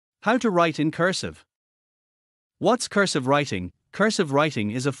How to write in cursive. What's cursive writing? Cursive writing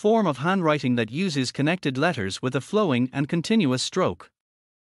is a form of handwriting that uses connected letters with a flowing and continuous stroke.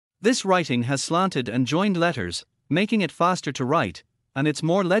 This writing has slanted and joined letters, making it faster to write, and it's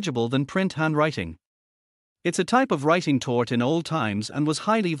more legible than print handwriting. It's a type of writing taught in old times and was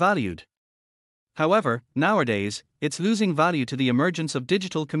highly valued. However, nowadays, it's losing value to the emergence of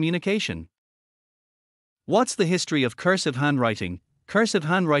digital communication. What's the history of cursive handwriting? Cursive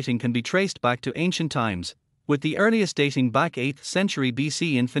handwriting can be traced back to ancient times, with the earliest dating back 8th century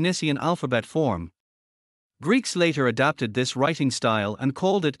BC in Phoenician alphabet form. Greeks later adapted this writing style and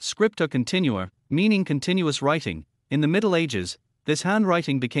called it scripta continua, meaning continuous writing. In the Middle Ages, this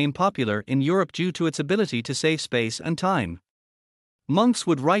handwriting became popular in Europe due to its ability to save space and time. Monks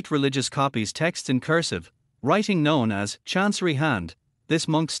would write religious copies texts in cursive, writing known as chancery hand. This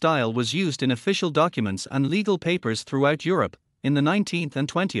monk style was used in official documents and legal papers throughout Europe. In the 19th and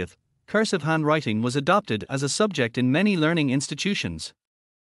 20th, cursive handwriting was adopted as a subject in many learning institutions.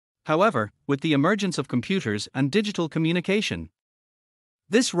 However, with the emergence of computers and digital communication,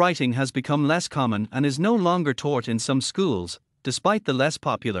 this writing has become less common and is no longer taught in some schools. Despite the less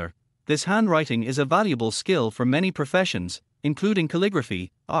popular, this handwriting is a valuable skill for many professions, including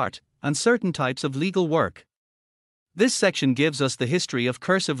calligraphy, art, and certain types of legal work. This section gives us the history of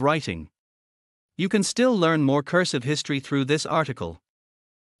cursive writing. You can still learn more cursive history through this article.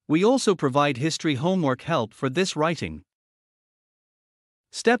 We also provide history homework help for this writing.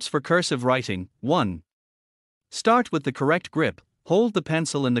 Steps for cursive writing. 1. Start with the correct grip. Hold the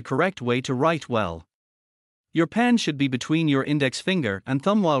pencil in the correct way to write well. Your pen should be between your index finger and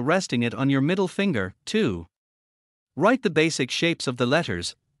thumb while resting it on your middle finger. 2. Write the basic shapes of the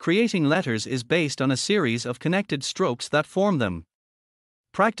letters. Creating letters is based on a series of connected strokes that form them.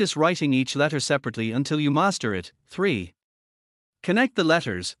 Practice writing each letter separately until you master it. 3. Connect the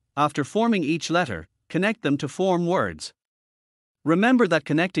letters. After forming each letter, connect them to form words. Remember that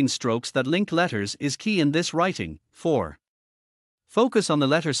connecting strokes that link letters is key in this writing. 4. Focus on the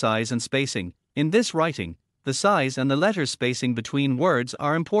letter size and spacing. In this writing, the size and the letter spacing between words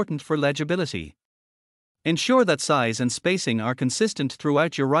are important for legibility. Ensure that size and spacing are consistent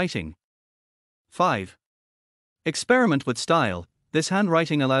throughout your writing. 5. Experiment with style. This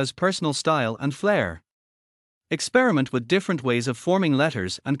handwriting allows personal style and flair. Experiment with different ways of forming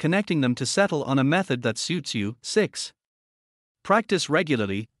letters and connecting them to settle on a method that suits you. 6. Practice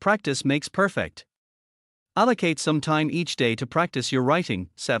regularly. Practice makes perfect. Allocate some time each day to practice your writing.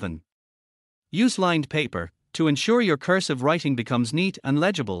 7. Use lined paper. To ensure your cursive writing becomes neat and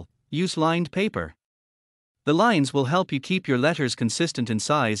legible, use lined paper. The lines will help you keep your letters consistent in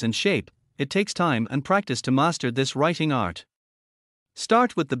size and shape. It takes time and practice to master this writing art.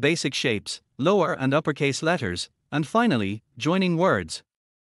 Start with the basic shapes, lower and uppercase letters, and finally, joining words.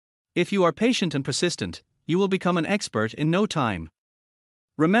 If you are patient and persistent, you will become an expert in no time.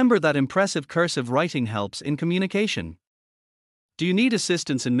 Remember that impressive cursive writing helps in communication. Do you need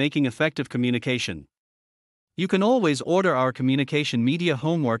assistance in making effective communication? You can always order our communication media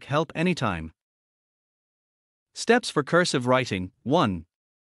homework help anytime. Steps for cursive writing. 1.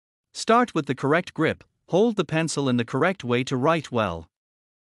 Start with the correct grip. Hold the pencil in the correct way to write well.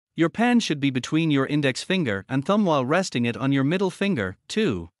 Your pen should be between your index finger and thumb while resting it on your middle finger.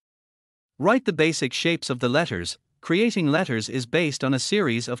 2. Write the basic shapes of the letters. Creating letters is based on a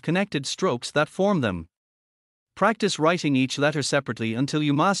series of connected strokes that form them. Practice writing each letter separately until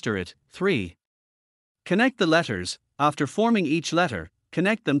you master it. 3. Connect the letters. After forming each letter,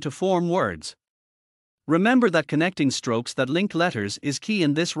 connect them to form words. Remember that connecting strokes that link letters is key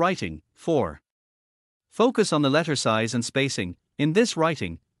in this writing. 4. Focus on the letter size and spacing. In this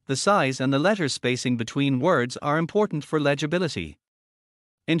writing, the size and the letter spacing between words are important for legibility.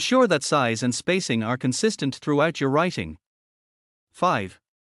 Ensure that size and spacing are consistent throughout your writing. 5.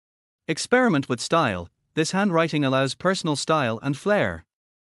 Experiment with style. This handwriting allows personal style and flair.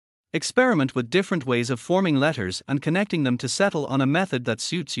 Experiment with different ways of forming letters and connecting them to settle on a method that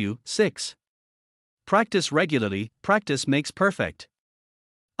suits you. 6. Practice regularly. Practice makes perfect.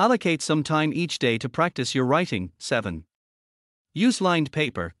 Allocate some time each day to practice your writing. 7. Use lined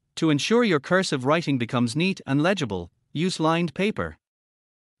paper. To ensure your cursive writing becomes neat and legible, use lined paper.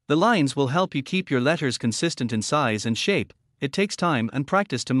 The lines will help you keep your letters consistent in size and shape. It takes time and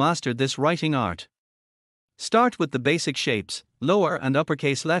practice to master this writing art. Start with the basic shapes, lower and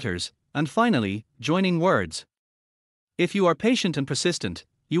uppercase letters, and finally, joining words. If you are patient and persistent,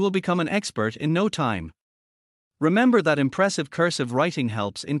 you will become an expert in no time. Remember that impressive cursive writing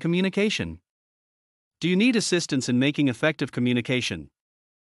helps in communication. Do you need assistance in making effective communication?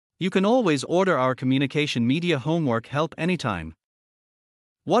 You can always order our communication media homework help anytime.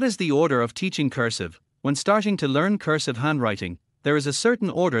 What is the order of teaching cursive? When starting to learn cursive handwriting, there is a certain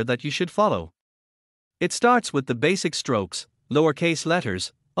order that you should follow. It starts with the basic strokes, lowercase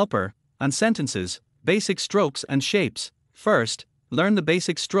letters, upper, and sentences, basic strokes and shapes. First, learn the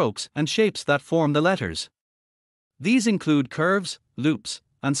basic strokes and shapes that form the letters. These include curves, loops,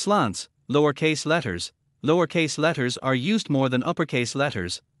 and slants. Lowercase letters. Lowercase letters are used more than uppercase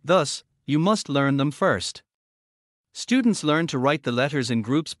letters, thus, you must learn them first. Students learn to write the letters in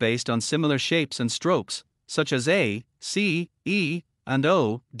groups based on similar shapes and strokes, such as A, C, E, and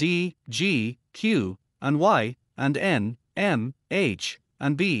O, D, G, Q, and Y, and N, M, H,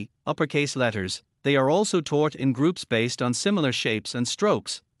 and B, uppercase letters. They are also taught in groups based on similar shapes and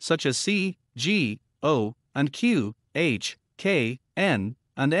strokes, such as C, G, O, and Q, H, K, N,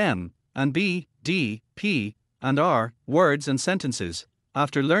 and M, and B, D, P, and R, words and sentences.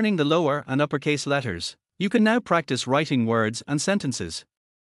 After learning the lower and uppercase letters, you can now practice writing words and sentences.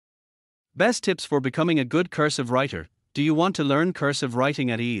 Best tips for becoming a good cursive writer. Do you want to learn cursive writing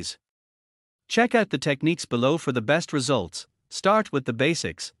at ease? Check out the techniques below for the best results. Start with the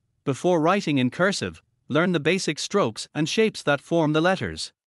basics. Before writing in cursive, learn the basic strokes and shapes that form the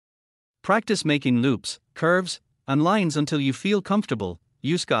letters. Practice making loops, curves, and lines until you feel comfortable.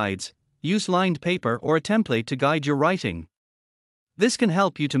 Use guides. Use lined paper or a template to guide your writing. This can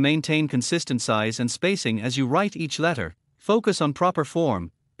help you to maintain consistent size and spacing as you write each letter. Focus on proper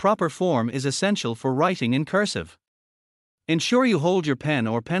form. Proper form is essential for writing in cursive. Ensure you hold your pen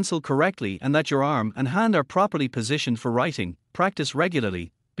or pencil correctly and that your arm and hand are properly positioned for writing. Practice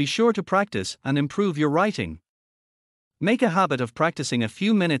regularly. Be sure to practice and improve your writing. Make a habit of practicing a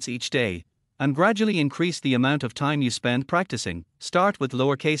few minutes each day, and gradually increase the amount of time you spend practicing. Start with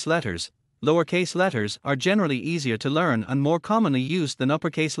lowercase letters. Lowercase letters are generally easier to learn and more commonly used than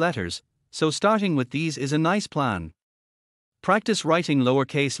uppercase letters, so starting with these is a nice plan. Practice writing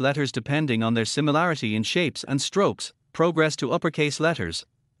lowercase letters depending on their similarity in shapes and strokes. Progress to uppercase letters.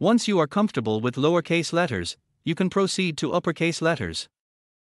 Once you are comfortable with lowercase letters, you can proceed to uppercase letters.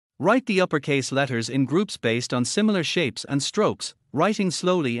 Write the uppercase letters in groups based on similar shapes and strokes, writing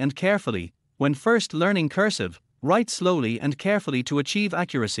slowly and carefully. When first learning cursive, write slowly and carefully to achieve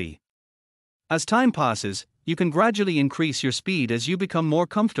accuracy. As time passes, you can gradually increase your speed as you become more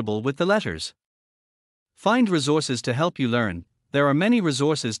comfortable with the letters. Find resources to help you learn. There are many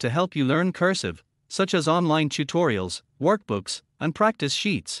resources to help you learn cursive, such as online tutorials, workbooks, and practice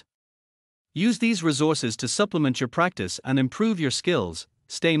sheets. Use these resources to supplement your practice and improve your skills.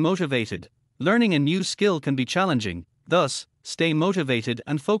 Stay motivated. Learning a new skill can be challenging, thus, stay motivated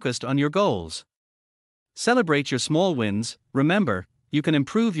and focused on your goals. Celebrate your small wins. Remember, you can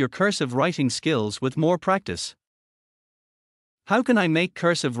improve your cursive writing skills with more practice. How can I make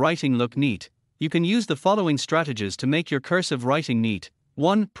cursive writing look neat? You can use the following strategies to make your cursive writing neat.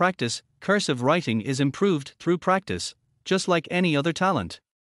 1. Practice. Cursive writing is improved through practice, just like any other talent.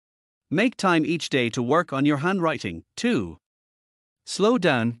 Make time each day to work on your handwriting. 2. Slow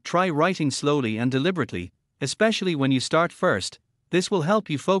down. Try writing slowly and deliberately, especially when you start first. This will help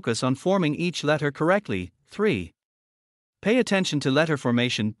you focus on forming each letter correctly. 3. Pay attention to letter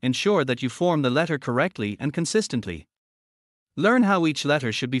formation. Ensure that you form the letter correctly and consistently. Learn how each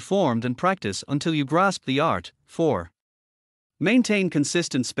letter should be formed and practice until you grasp the art. 4. Maintain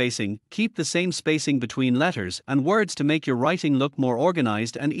consistent spacing. Keep the same spacing between letters and words to make your writing look more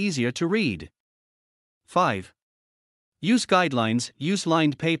organized and easier to read. 5. Use guidelines. Use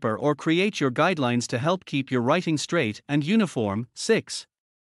lined paper or create your guidelines to help keep your writing straight and uniform. 6.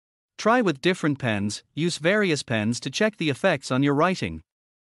 Try with different pens. Use various pens to check the effects on your writing.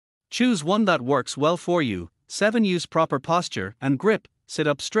 Choose one that works well for you. 7. Use proper posture and grip. Sit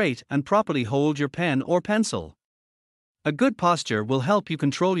up straight and properly hold your pen or pencil. A good posture will help you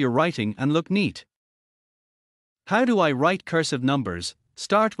control your writing and look neat. How do I write cursive numbers?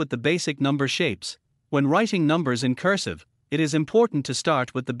 Start with the basic number shapes. When writing numbers in cursive, it is important to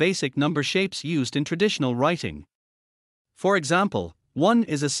start with the basic number shapes used in traditional writing. For example, 1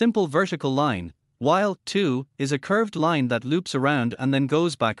 is a simple vertical line, while 2 is a curved line that loops around and then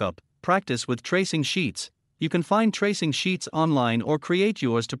goes back up. Practice with tracing sheets. You can find tracing sheets online or create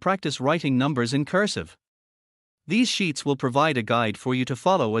yours to practice writing numbers in cursive. These sheets will provide a guide for you to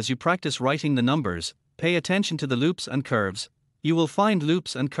follow as you practice writing the numbers. Pay attention to the loops and curves. You will find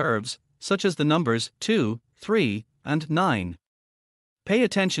loops and curves, such as the numbers 2, 3, and 9. Pay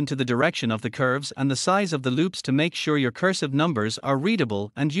attention to the direction of the curves and the size of the loops to make sure your cursive numbers are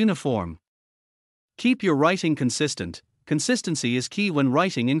readable and uniform. Keep your writing consistent. Consistency is key when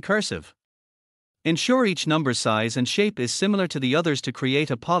writing in cursive. Ensure each number size and shape is similar to the others to create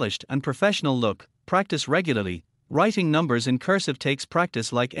a polished and professional look. Practice regularly. Writing numbers in cursive takes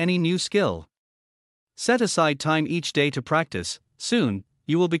practice like any new skill. Set aside time each day to practice. Soon,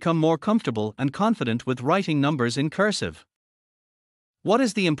 you will become more comfortable and confident with writing numbers in cursive. What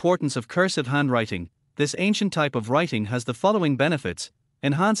is the importance of cursive handwriting? This ancient type of writing has the following benefits: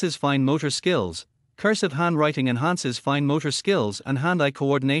 enhances fine motor skills. Cursive handwriting enhances fine motor skills and hand-eye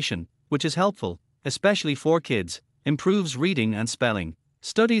coordination, which is helpful, especially for kids. Improves reading and spelling.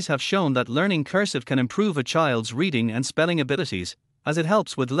 Studies have shown that learning cursive can improve a child's reading and spelling abilities, as it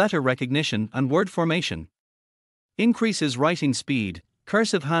helps with letter recognition and word formation. Increases writing speed.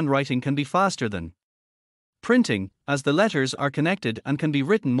 Cursive handwriting can be faster than printing, as the letters are connected and can be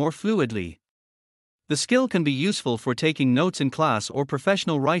written more fluidly. The skill can be useful for taking notes in class or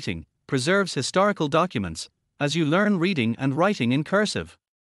professional writing. Preserves historical documents, as you learn reading and writing in cursive.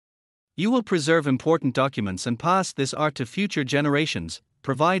 You will preserve important documents and pass this art to future generations.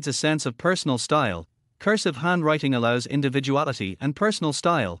 Provides a sense of personal style. Cursive handwriting allows individuality and personal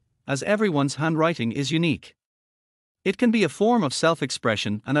style, as everyone's handwriting is unique. It can be a form of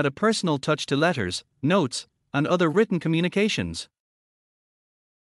self-expression and add a personal touch to letters, notes, and other written communications.